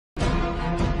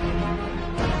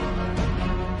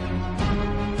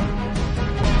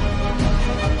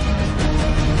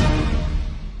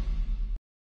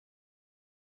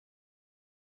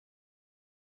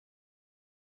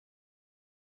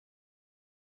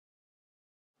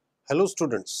Hello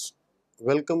students,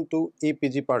 welcome to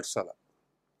EPG Pathshala.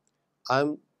 I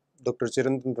am Dr.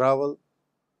 Chirantan Rawal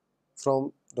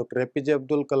from Dr. APJ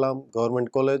Abdul Kalam Government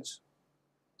College,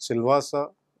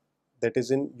 Silvassa, that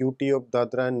is in UT of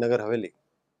Dadra and Nagar Haveli.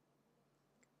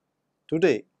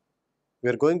 Today we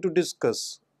are going to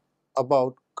discuss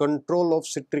about control of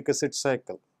citric acid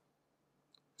cycle,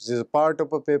 which is a part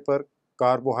of a paper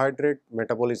Carbohydrate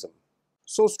Metabolism.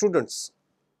 So students,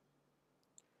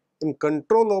 in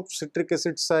control of citric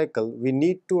acid cycle we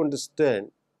need to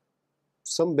understand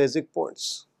some basic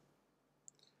points.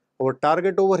 Our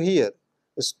target over here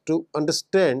is to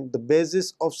understand the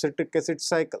basis of citric acid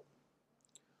cycle,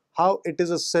 how it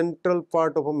is a central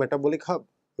part of a metabolic hub.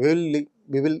 We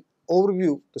will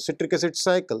overview the citric acid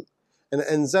cycle and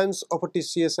enzymes of a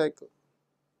TCA cycle.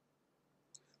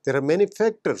 There are many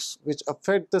factors which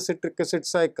affect the citric acid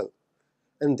cycle,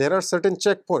 and there are certain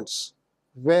checkpoints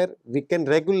where we can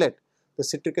regulate the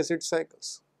citric acid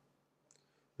cycles.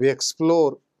 We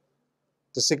explore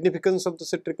the significance of the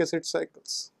citric acid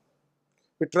cycles.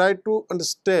 We try to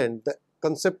understand the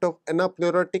concept of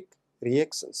anaplerotic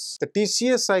reactions. The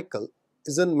TCA cycle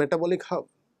is a metabolic hub.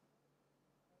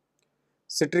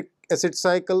 Citric acid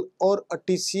cycle or a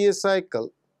TCA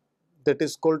cycle, that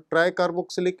is called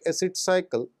tricarboxylic acid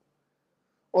cycle,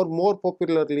 or more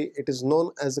popularly it is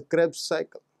known as a Krebs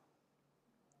cycle.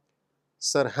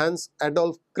 Sir Hans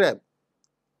Adolf Krebs,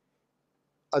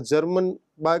 a German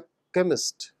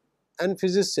biochemist and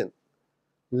physician,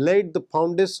 laid the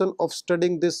foundation of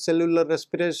studying this cellular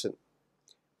respiration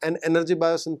and energy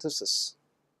biosynthesis.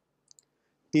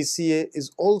 TCA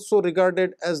is also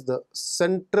regarded as the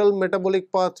central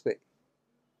metabolic pathway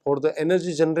for the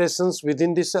energy generations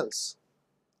within the cells.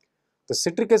 The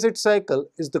citric acid cycle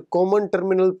is the common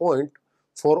terminal point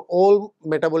for all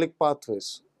metabolic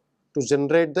pathways to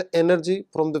generate the energy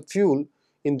from the fuel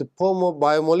in the form of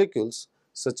biomolecules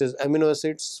such as amino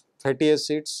acids, fatty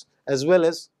acids, as well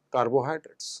as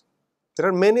carbohydrates. There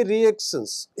are many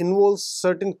reactions involve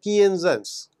certain key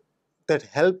enzymes that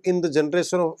help in the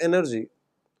generation of energy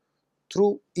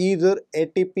through either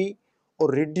ATP or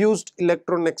reduced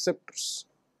electron acceptors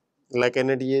like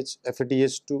NADH,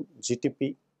 FADH2,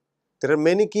 GTP. There are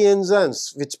many key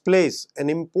enzymes which plays an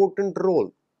important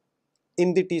role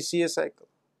in the TCA cycle.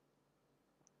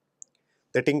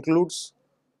 That includes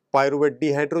pyruvate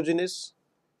dehydrogenase,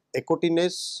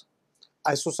 ecotinase,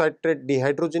 isocitrate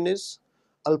dehydrogenase,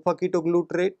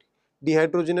 alpha-ketoglutarate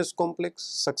dehydrogenase complex,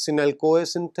 succinyl-CoA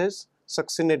synthase,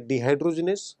 succinate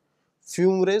dehydrogenase,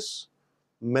 fumarase,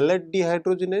 malate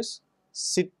dehydrogenase,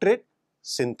 citrate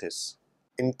synthase.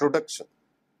 Introduction.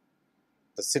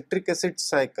 The citric acid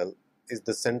cycle is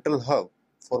the central hub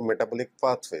for metabolic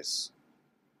pathways.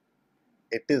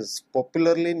 It is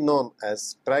popularly known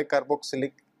as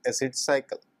tricarboxylic acid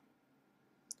cycle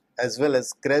as well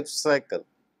as Krebs cycle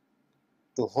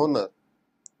to honor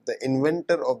the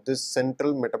inventor of this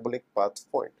central metabolic path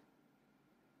point.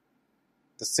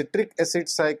 The citric acid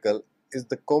cycle is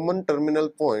the common terminal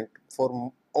point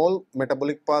for all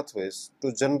metabolic pathways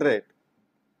to generate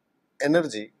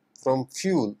energy from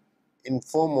fuel in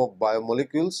form of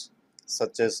biomolecules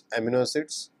such as amino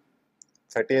acids,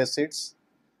 fatty acids,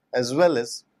 as well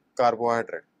as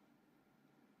carbohydrate.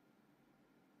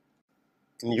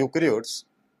 In eukaryotes,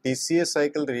 TCA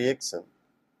cycle reaction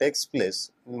takes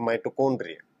place in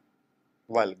mitochondria,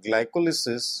 while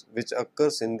glycolysis which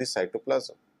occurs in the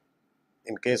cytoplasm.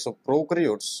 In case of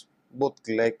prokaryotes, both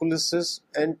glycolysis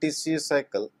and TCA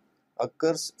cycle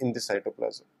occurs in the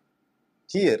cytoplasm.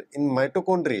 Here in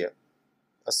mitochondria,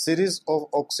 a series of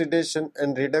oxidation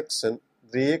and reduction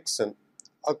reaction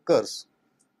occurs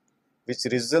which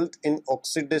result in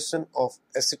oxidation of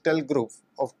acetyl group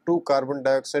of two carbon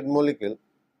dioxide molecule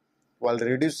while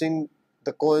reducing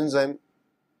the coenzyme.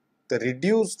 The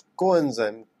reduced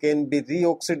coenzyme can be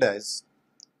reoxidized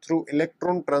through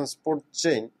electron transport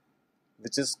chain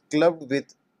which is clubbed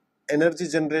with energy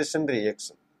generation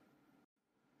reaction.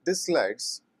 These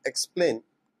slides explain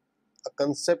a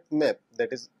concept map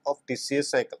that is of TCA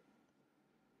cycle.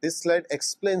 This slide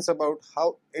explains about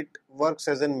how it works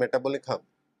as a metabolic hub.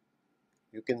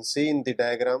 You can see in the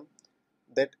diagram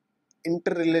that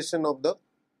interrelation of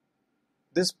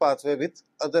this pathway with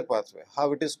other pathway,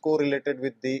 how it is correlated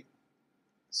with the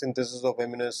synthesis of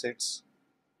amino acids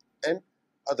and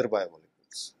other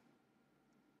biomolecules.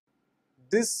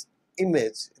 This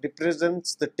image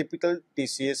represents the typical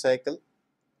TCA cycle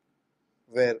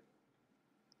where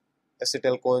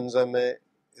acetyl coenzyme A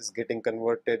is getting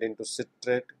converted into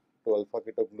citrate to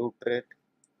alpha-ketoglutarate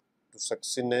to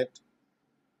succinate,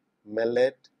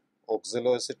 malate,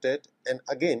 oxaloacetate, and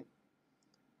again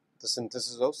the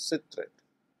synthesis of citrate.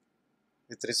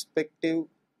 with respective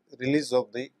release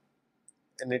of the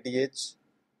NADH,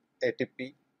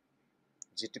 ATP,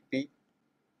 GTP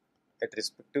at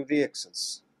respective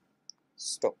reactions.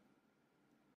 Stop.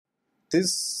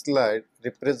 This slide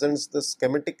represents the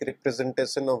schematic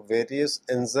representation of various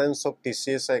enzymes of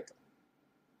TCA cycle.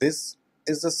 This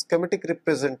is a schematic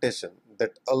representation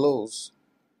that allows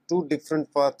two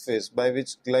different pathways by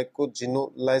which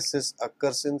glycogenolysis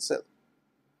occurs in cell.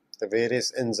 The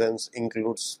various enzymes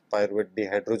includes pyruvate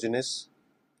dehydrogenase,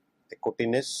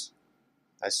 ecotinase,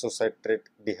 isocitrate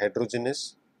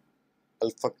dehydrogenase,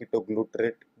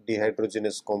 alpha-ketoglutarate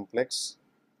dehydrogenase complex,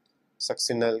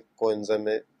 succinyl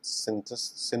coenzyme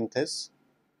synthase,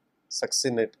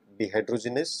 succinate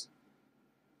dehydrogenase,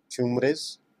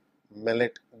 fumarase,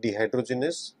 malate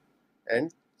dehydrogenase,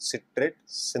 and citrate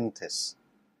synthase.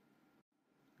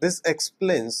 This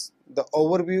explains the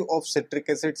overview of citric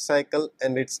acid cycle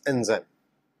and its enzyme.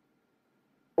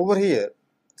 Over here,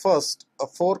 first a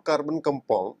 4-carbon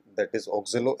compound, that is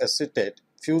oxaloacetate,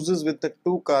 fuses with the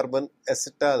 2-carbon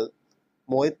acetyl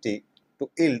moiety to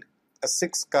yield a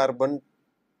 6-carbon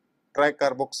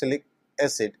tricarboxylic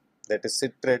acid, that is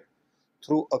citrate,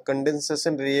 through a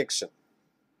condensation reaction,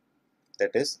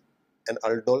 that is an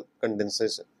aldol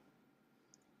condensation.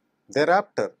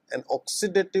 Thereafter, an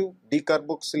oxidative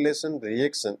decarboxylation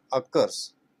reaction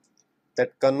occurs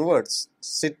that converts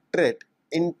citrate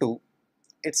into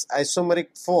its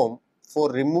isomeric form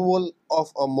for removal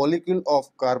of a molecule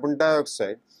of carbon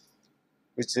dioxide,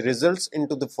 which results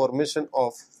into the formation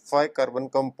of 5-carbon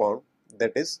compound,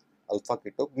 that is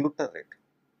alpha-ketoglutarate.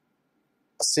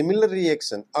 A similar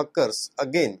reaction occurs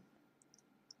again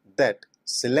that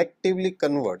selectively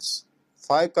converts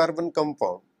 5-carbon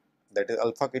compound, that is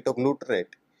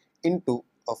alpha-ketoglutarate, into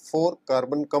a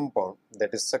 4-carbon compound,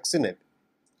 that is succinate,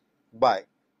 by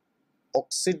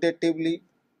oxidatively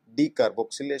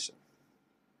decarboxylation.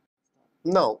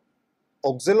 Now,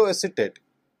 oxaloacetate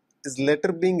is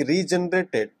later being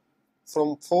regenerated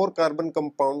from 4-carbon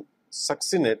compound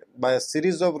succinate by a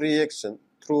series of reactions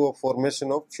through a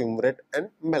formation of fumarate and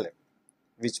malate,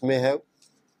 which may have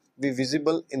be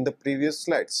visible in the previous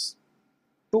slides.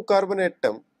 2-carbon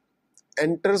atom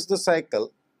enters the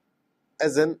cycle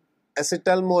as an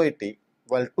acetyl moiety,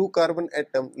 while 2-carbon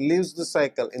atom leaves the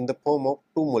cycle in the form of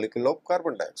 2 molecules of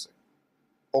carbon dioxide.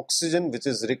 Oxygen, which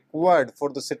is required for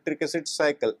the citric acid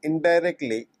cycle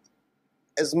indirectly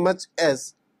as much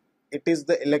as it is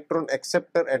the electron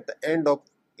acceptor at the end of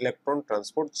electron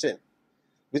transport chain,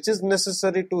 which is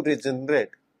necessary to regenerate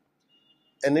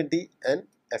NAD and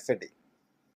FAD.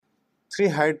 3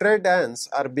 hydride ions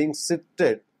are being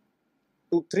shifted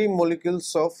to 3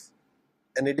 molecules of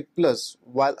NAD+,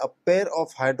 while a pair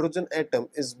of hydrogen atom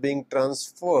is being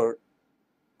transferred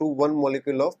to 1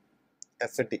 molecule of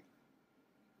FAD.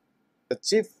 The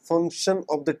chief function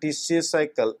of the TCA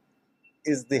cycle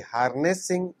is the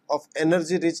harnessing of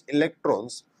energy-rich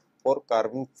electrons for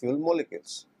carbon fuel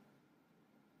molecules.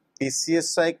 TCA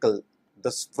cycle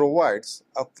thus provides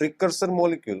a precursor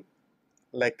molecule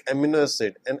like amino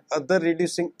acid and other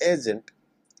reducing agent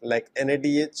like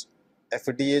NADH,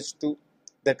 FADH2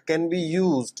 that can be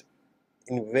used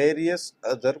in various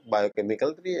other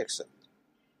biochemical reactions.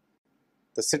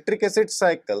 The citric acid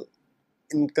cycle,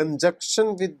 in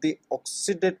conjunction with the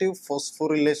oxidative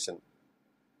phosphorylation,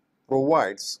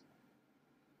 provides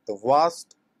the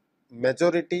vast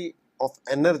majority of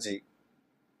energy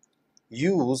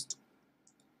used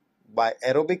by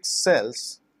aerobic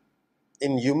cells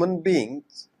in human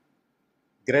beings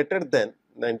greater than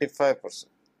 95%.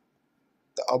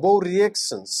 The above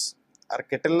reactions are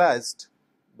catalyzed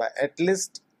by at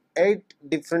least 8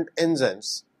 different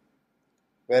enzymes,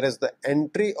 whereas the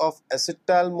entry of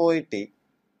acetyl moiety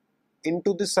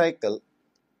into the cycle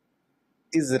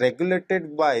is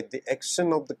regulated by the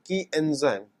action of the key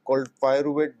enzyme called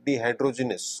pyruvate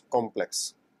dehydrogenase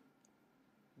complex.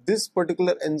 This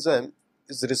particular enzyme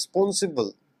is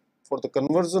responsible for the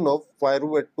conversion of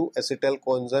pyruvate to acetyl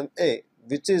coenzyme A,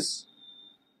 which is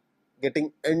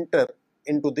getting entered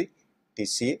into the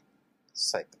TCA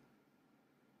cycle.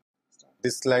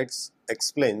 This slide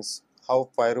explains how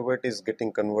pyruvate is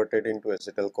getting converted into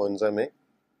acetyl coenzyme A.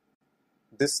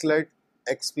 This slide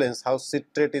explains how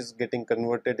citrate is getting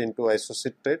converted into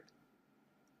isocitrate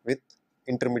with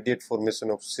intermediate formation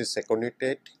of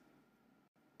cis-aconitate.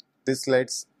 This slide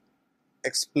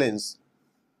explains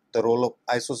the role of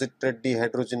isocitrate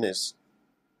dehydrogenase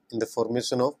in the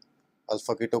formation of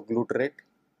alpha-ketoglutarate.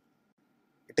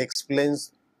 It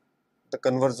explains the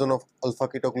conversion of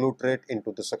alpha-ketoglutarate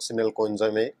into the succinyl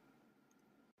coenzyme A.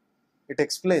 It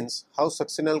explains how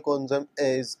succinyl coenzyme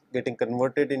A is getting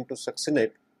converted into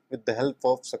succinate with the help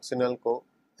of succinyl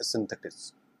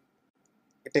synthesis.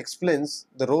 It explains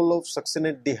the role of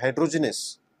succinate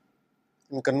dehydrogenase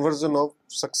in conversion of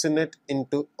succinate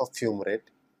into a fumarate,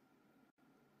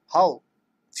 how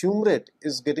fumarate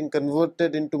is getting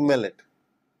converted into malate.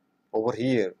 Over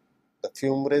here, the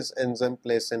fumarase enzyme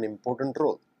plays an important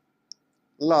role.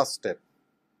 Last step,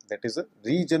 that is a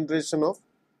regeneration of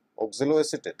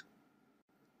oxaloacetate.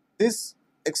 This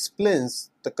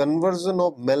explains the conversion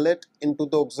of malate into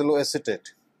the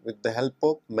oxaloacetate with the help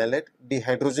of malate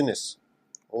dehydrogenase.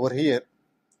 Over here,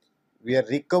 we are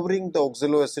recovering the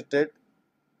oxaloacetate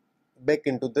back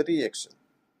into the reaction.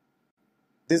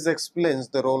 This explains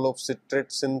the role of citrate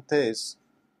synthase,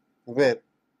 where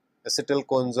acetyl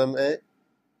coenzyme A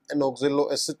and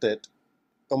oxaloacetate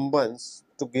combines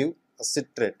to give a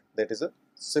citrate, that is a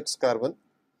 6-carbon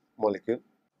molecule.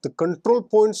 The control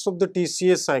points of the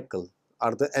TCA cycle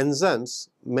are the enzymes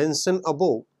mentioned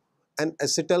above and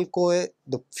acetyl-CoA,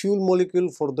 the fuel molecule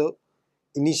for the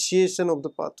initiation of the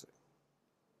pathway.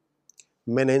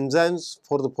 Main enzymes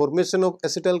for the formation of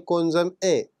acetyl coenzyme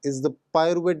A is the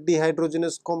pyruvate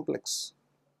dehydrogenase complex,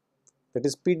 that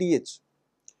is PDH,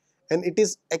 and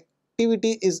its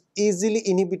activity is easily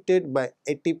inhibited by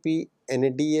ATP,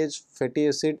 NADH, fatty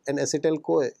acid and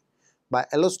acetyl-CoA by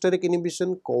allosteric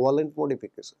inhibition, covalent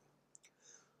modification.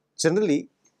 Generally,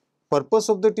 purpose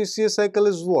of the TCA cycle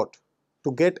is what?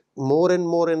 To get more and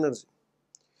more energy.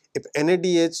 If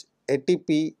NADH,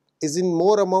 ATP is in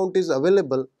more amount is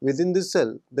available within the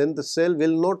cell, then the cell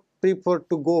will not prefer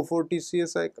to go for TCA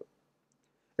cycle.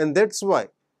 And that's why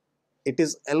it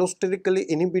is allosterically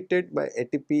inhibited by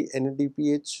ATP,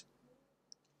 NADPH,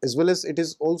 as well as it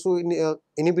is also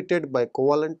inhibited by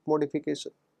covalent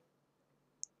modification.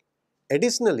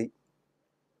 Additionally,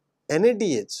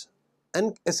 NADH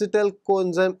and acetyl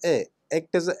coenzyme A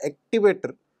act as an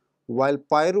activator, while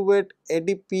pyruvate,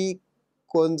 ADP,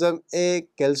 coenzyme A,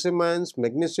 calcium ions,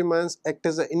 magnesium ions act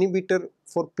as an inhibitor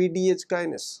for PDH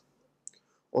kinase.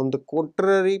 On the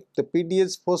contrary, the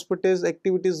PDH phosphatase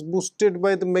activity is boosted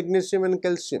by the magnesium and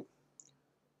calcium.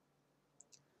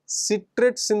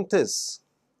 Citrate synthase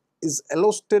is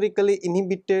allosterically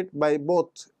inhibited by both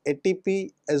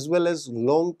ATP as well as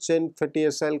long-chain fatty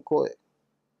acyl-CoA.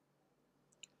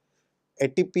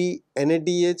 ATP,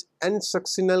 NADH and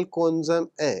succinyl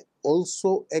coenzyme A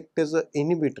also act as an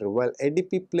inhibitor, while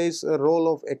ADP plays a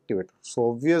role of activator. So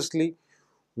obviously,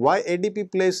 why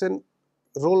ADP plays a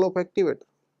role of activator?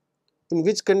 In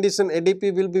which condition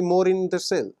ADP will be more in the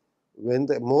cell? When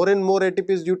the more and more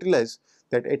ATP is utilized,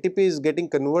 that ATP is getting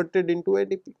converted into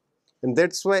ADP, and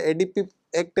that's why ADP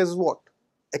act as what?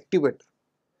 Activator,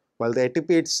 while the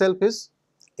ATP itself is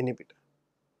inhibitor.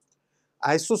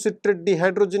 Isocitrate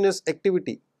dehydrogenase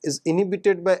activity is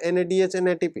inhibited by NADH and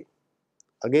ATP.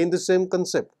 Again the same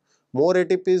concept. More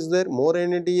ATP is there, more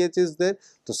NADH is there,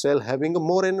 the cell having a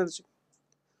more energy.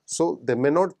 So they may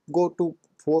not go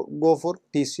for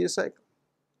TCA cycle.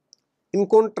 In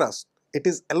contrast, it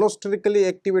is allosterically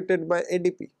activated by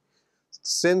ADP.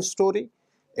 Same story,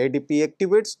 ADP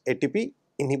activates, ATP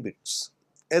inhibits,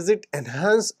 as it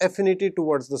enhances affinity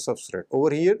towards the substrate.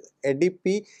 Over here,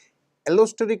 ADP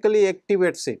allosterically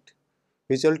activates it,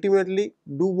 which ultimately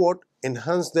do what?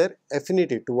 Enhance their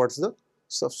affinity towards the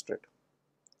substrate.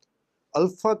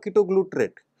 Alpha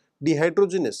ketoglutarate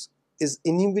dehydrogenase is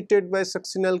inhibited by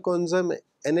succinyl coenzyme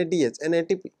NADH and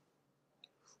ATP,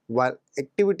 while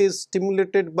activity is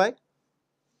stimulated by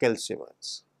calcium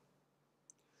ions.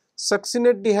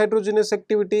 Succinate dehydrogenase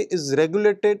activity is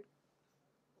regulated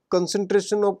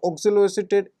concentration of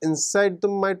oxaloacetate inside the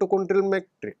mitochondrial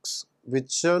matrix,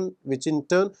 which in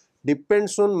turn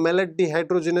depends on malate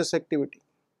dehydrogenase activity.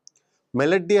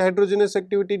 Malate dehydrogenase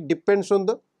activity depends on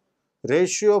the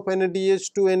ratio of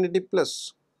NADH to NAD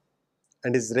plus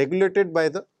and is regulated by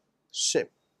the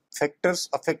shape. Factors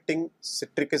affecting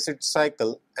citric acid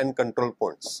cycle and control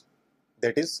points,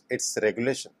 that is its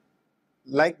regulation.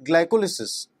 Like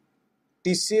glycolysis,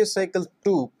 TCA cycle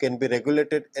 2 can be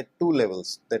regulated at two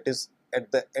levels, that is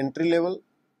at the entry level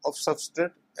of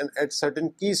substrate and at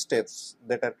certain key steps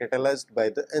that are catalyzed by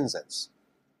the enzymes.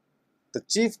 The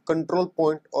chief control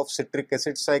point of citric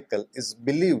acid cycle is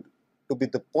believed to be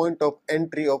the point of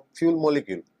entry of fuel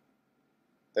molecule,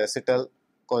 the acetyl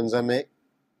coenzyme A.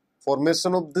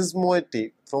 Formation of this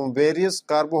moiety from various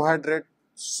carbohydrate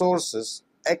sources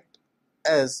act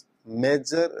as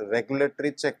major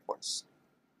regulatory checkpoints.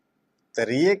 The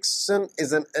reaction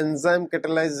is an enzyme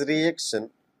catalyzed reaction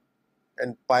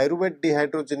and pyruvate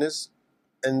dehydrogenase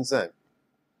enzyme.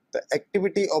 The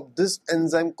activity of this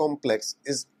enzyme complex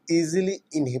is easily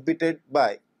inhibited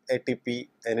by ATP,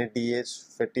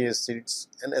 NADH, fatty acids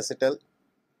and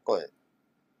acetyl-CoA.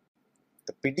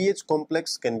 The PDH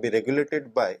complex can be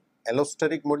regulated by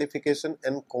allosteric modification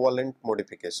and covalent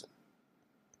modification.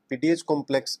 PDH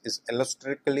complex is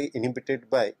allosterically inhibited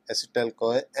by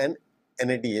acetyl-CoA and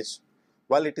NADH,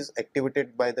 while it is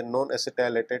activated by the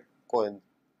non-acetylated CoA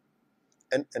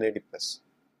and NAD+.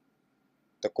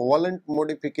 The covalent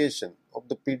modification of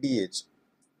the PDH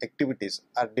activities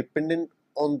are dependent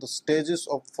on the stages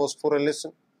of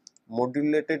phosphorylation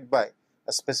modulated by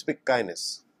a specific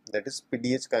kinase, that is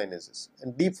PDH kinases,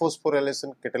 and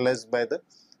dephosphorylation catalyzed by the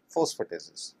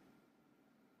phosphatases.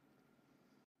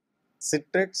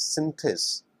 Citrate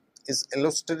synthase is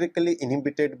allosterically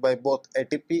inhibited by both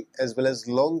ATP as well as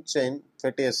long-chain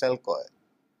fatty acyl-CoA,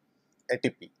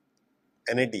 ATP,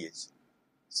 NADH,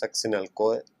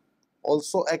 succinyl-CoA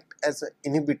also act as an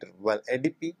inhibitor while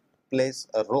ADP plays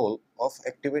a role of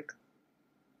activator.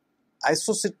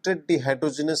 Isocitrate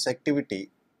dehydrogenase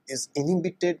activity is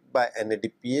inhibited by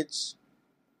NADPH,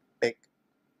 take.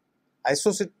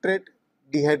 Isocitrate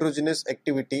dehydrogenase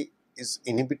activity is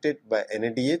inhibited by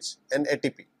NADH and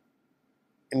ATP.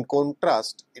 In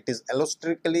contrast, it is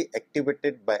allosterically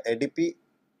activated by ADP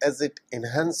as it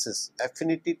enhances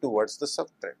affinity towards the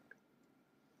substrate.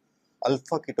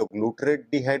 Alpha-ketoglutarate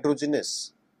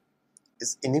dehydrogenase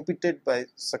is inhibited by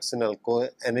succinyl-CoA,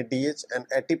 NADH and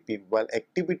ATP while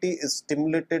activity is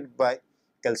stimulated by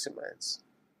calcium ions.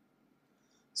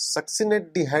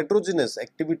 Succinate dehydrogenase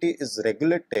activity is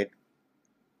regulated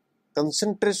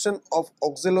concentration of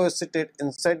oxaloacetate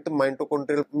inside the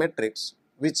mitochondrial matrix,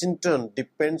 which in turn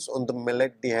depends on the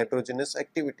malate dehydrogenase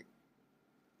activity.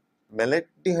 Malate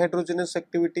dehydrogenase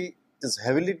activity is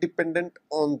heavily dependent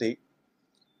on the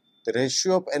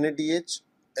ratio of NADH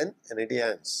and NAD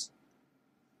ions.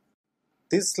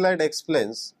 This slide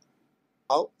explains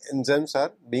how enzymes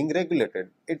are being regulated.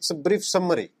 It's a brief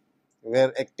summary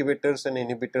where activators and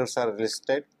inhibitors are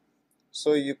listed.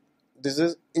 So this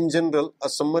is in general a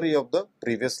summary of the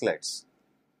previous slides.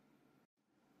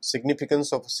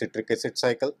 Significance of citric acid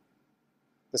cycle.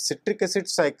 The citric acid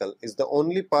cycle is the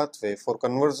only pathway for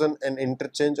conversion and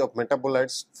interchange of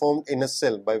metabolites formed in a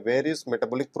cell by various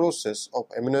metabolic processes of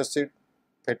amino acid,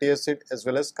 fatty acid as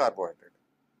well as carbohydrate.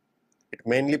 It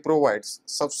mainly provides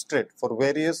substrate for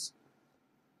various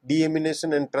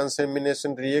deamination and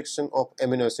transamination reaction of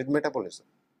amino acid metabolism.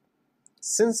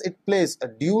 Since it plays a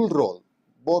dual role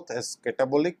both as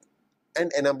catabolic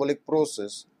and anabolic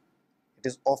process, it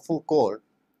is often called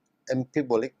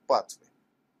amphibolic pathway.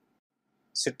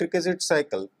 Citric acid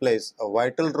cycle plays a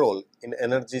vital role in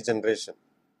energy generation,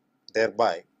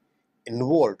 thereby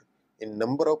involved in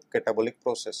number of catabolic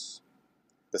processes.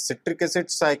 The citric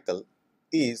acid cycle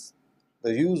is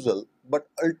the usual but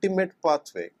ultimate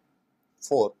pathway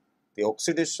for the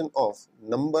oxidation of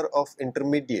number of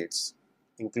intermediates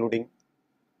including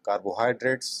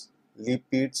carbohydrates,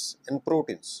 lipids and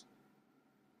proteins.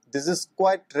 This is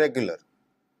quite regular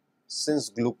since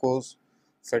glucose,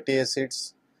 fatty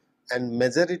acids and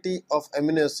majority of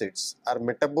amino acids are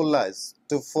metabolized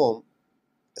to form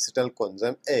acetyl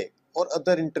coenzyme A or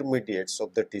other intermediates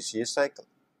of the TCA cycle.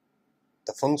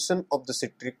 The function of the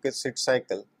citric acid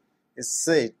cycle is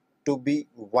said to be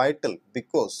vital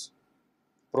because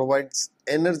it provides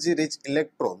energy-rich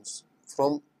electrons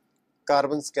from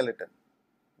carbon skeleton.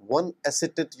 One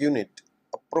acetate unit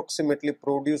approximately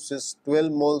produces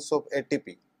 12 moles of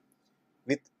ATP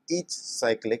with each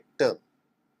cyclic turn.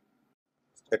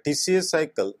 The TCA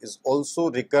cycle is also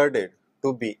regarded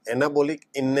to be anabolic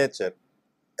in nature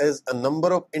as a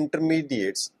number of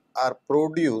intermediates are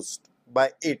produced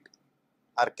by it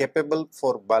are capable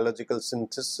for biological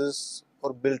synthesis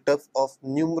or built-up of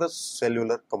numerous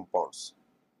cellular compounds.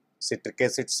 Citric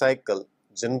acid cycle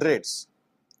generates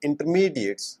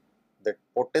intermediates that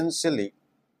potentially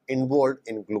involved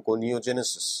in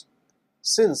gluconeogenesis.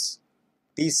 Since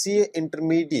TCA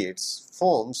intermediates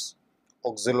forms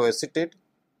oxaloacetate,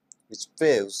 which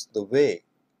paves the way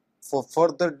for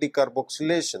further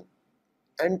decarboxylation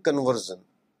and conversion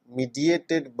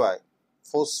mediated by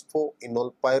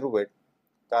phosphoenol pyruvate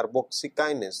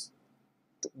carboxykinase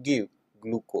to give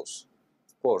glucose.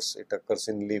 Of course, it occurs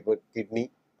in liver,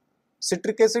 kidney.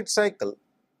 Citric acid cycle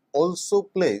also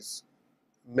plays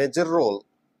major role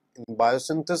in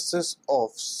biosynthesis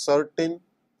of certain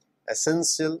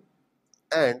essential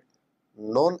and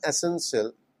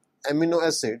non-essential amino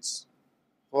acids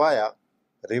via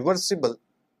reversible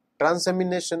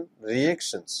transamination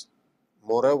reactions.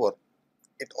 Moreover,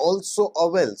 it also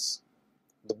avails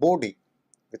the body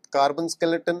with carbon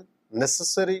skeleton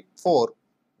necessary for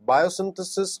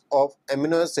biosynthesis of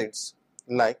amino acids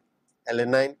like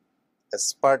alanine,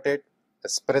 aspartate,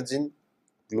 asparagine,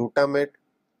 glutamate,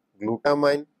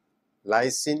 glutamine,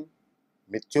 lysine,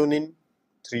 methionine,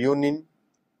 threonine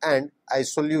and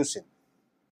isoleucine.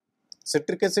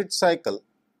 Citric acid cycle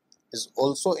is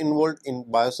also involved in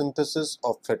biosynthesis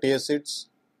of fatty acids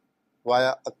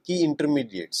via a key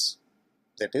intermediates,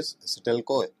 that is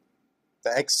acetyl-CoA.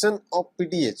 The action of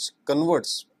PDH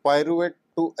converts pyruvate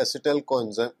to acetyl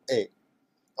coenzyme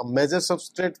a major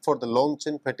substrate for the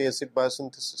long-chain fatty acid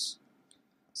biosynthesis.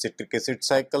 Citric acid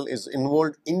cycle is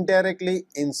involved indirectly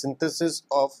in synthesis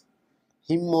of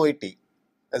heme moiety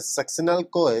as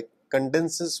succinyl-CoA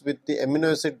condenses with the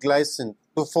amino acid glycine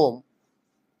to form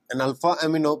an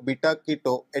alpha-amino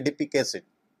beta-keto adipic acid,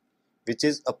 which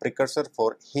is a precursor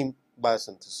for heme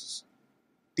biosynthesis.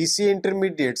 TCA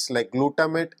intermediates like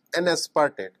glutamate and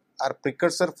aspartate are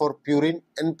precursor for purine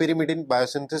and pyrimidine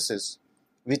biosynthesis,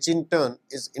 which in turn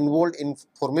is involved in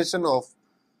formation of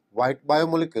white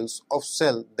biomolecules of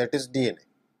cell, that is DNA.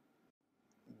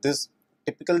 These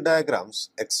typical diagrams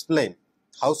explain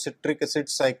how citric acid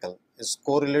cycle is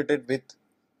correlated with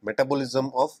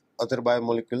metabolism of other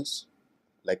biomolecules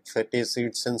like fatty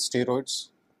acids and steroids,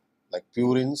 like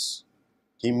purines,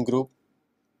 heme group,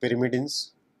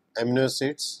 pyrimidines, amino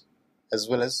acids, as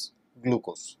well as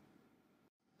glucose.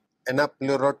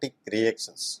 Anaplerotic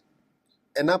reactions.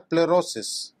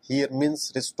 Anaplerosis here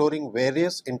means restoring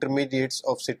various intermediates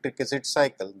of citric acid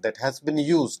cycle that has been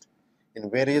used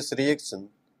in various reactions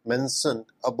mentioned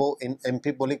above in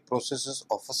amphibolic processes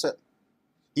of a cell.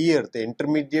 Here the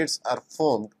intermediates are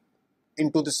formed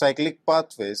into the cyclic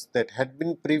pathways that had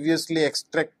been previously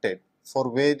extracted for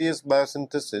various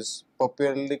biosyntheses,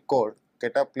 popularly called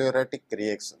catapleuritic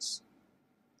reactions.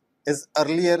 As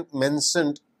earlier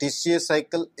mentioned, TCA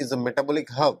cycle is a metabolic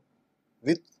hub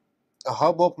with a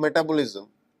hub of metabolism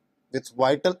with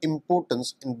vital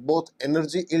importance in both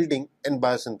energy yielding and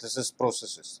biosynthesis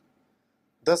processes.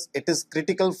 Thus, it is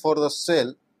critical for the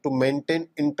cell to maintain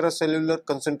intracellular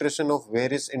concentration of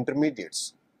various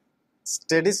intermediates.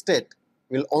 Steady state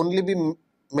will only be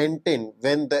maintained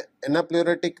when the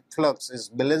anapleuritic flux is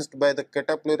balanced by the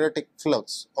catapleuritic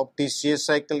flux of TCA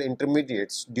cycle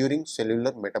intermediates during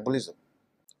cellular metabolism.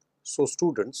 So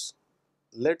students,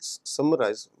 let's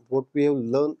summarize what we have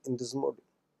learned in this module.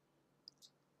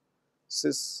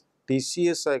 Since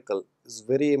TCA cycle is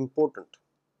very important,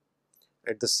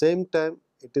 at the same time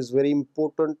it is very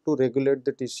important to regulate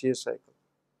the TCA cycle.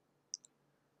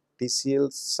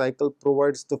 TCA cycle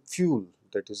provides the fuel,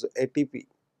 that is ATP,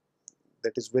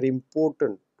 that is very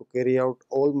important to carry out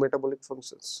all metabolic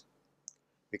functions.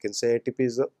 We can say ATP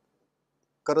is the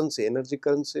currency, energy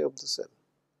currency of the cell.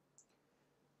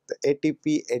 The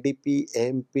ATP, ADP,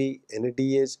 AMP,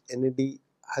 NADH, NAD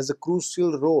has a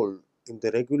crucial role in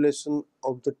the regulation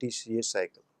of the TCA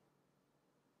cycle.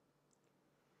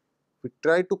 We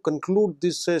try to conclude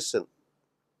this session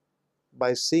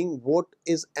by seeing what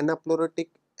is anapleuritic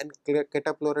and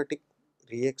catapleuritic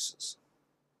reactions.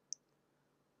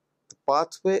 The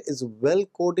pathway is well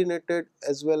coordinated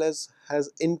as well as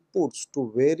has inputs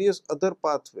to various other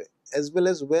pathways, as well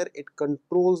as where it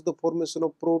controls the formation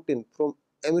of protein from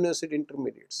amino acid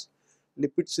intermediates,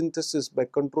 lipid synthesis by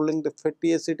controlling the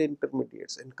fatty acid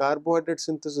intermediates, and carbohydrate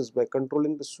synthesis by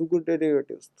controlling the sugar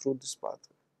derivatives through this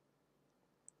pathway.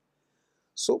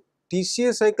 So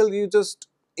TCA cycle, you just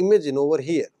imagine over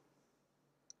here,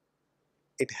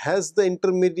 it has the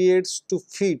intermediates to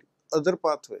feed other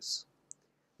pathways,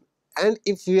 and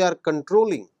if we are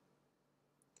controlling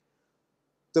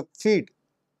the feed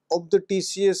of the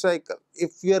TCA cycle,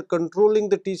 if we are controlling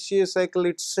the TCA cycle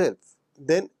itself,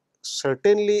 then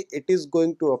certainly it is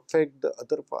going to affect the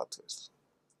other pathways.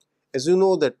 As you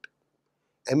know that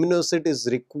amino acid is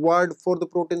required for the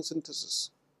protein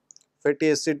synthesis, fatty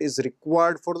acid is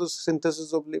required for the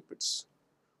synthesis of lipids,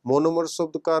 monomers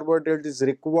of the carbohydrate is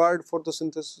required for the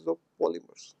synthesis of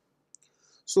polymers.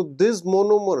 So these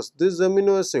monomers, these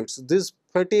amino acids, these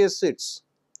fatty acids,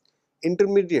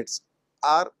 intermediates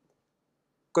are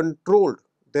controlled,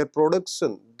 their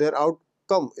production, their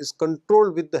outcome is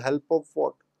controlled with the help of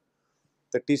what?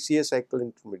 The TCA cycle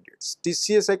intermediates.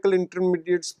 TCA cycle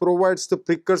intermediates provides the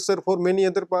precursor for many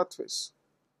other pathways.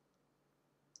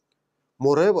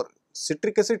 Moreover,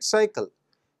 citric acid cycle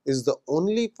is the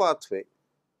only pathway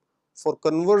for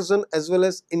conversion as well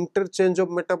as interchange of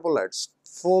metabolites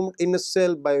formed in a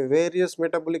cell by various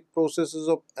metabolic processes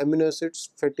of amino acids,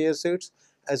 fatty acids,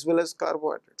 as well as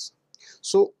carbohydrates.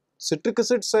 So citric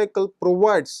acid cycle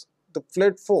provides the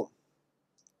platform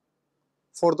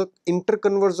for the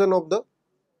interconversion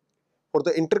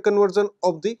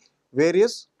of the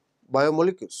various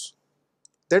biomolecules.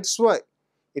 That's why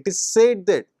it is said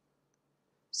that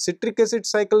citric acid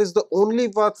cycle is the only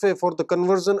pathway for the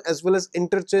conversion as well as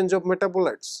interchange of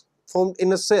metabolites formed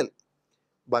in a cell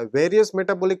by various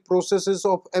metabolic processes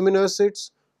of amino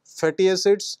acids, fatty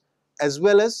acids as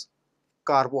well as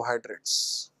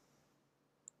carbohydrates.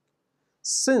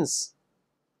 Since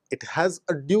it has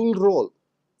a dual role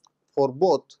for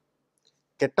both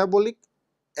catabolic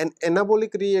and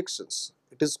anabolic reactions,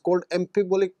 it is called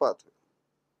amphipolic pathway.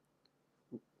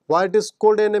 Why it is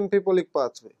called an amphipolic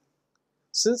pathway?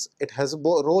 Since it has a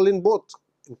role in both,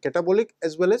 in catabolic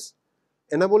as well as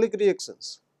anabolic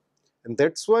reactions, and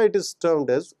that's why it is termed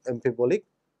as amphipolic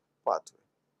pathway.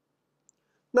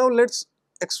 Now let's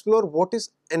explore what is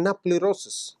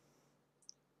anaplerosis.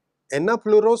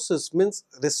 Anaplerosis means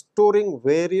restoring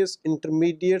various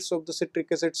intermediates of the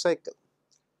citric acid cycle,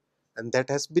 and that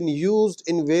has been used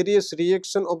in various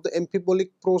reactions of the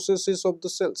amphipolic processes of the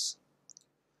cells.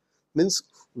 Means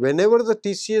whenever the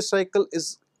TCA cycle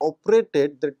is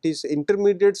operated, the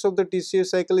intermediates of the TCA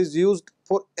cycle is used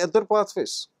for other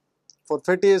pathways, for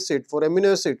fatty acid, for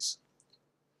amino acids,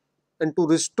 and to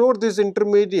restore these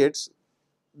intermediates,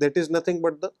 that is nothing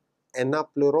but the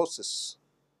anaplerosis.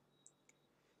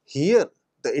 Here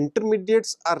the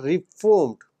intermediates are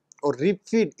reformed or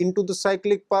refeed into the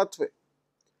cyclic pathway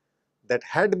that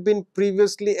had been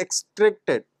previously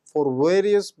extracted for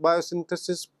various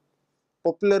biosynthesis,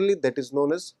 popularly that is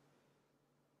known as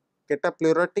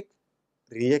cataplerotic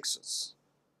reactions.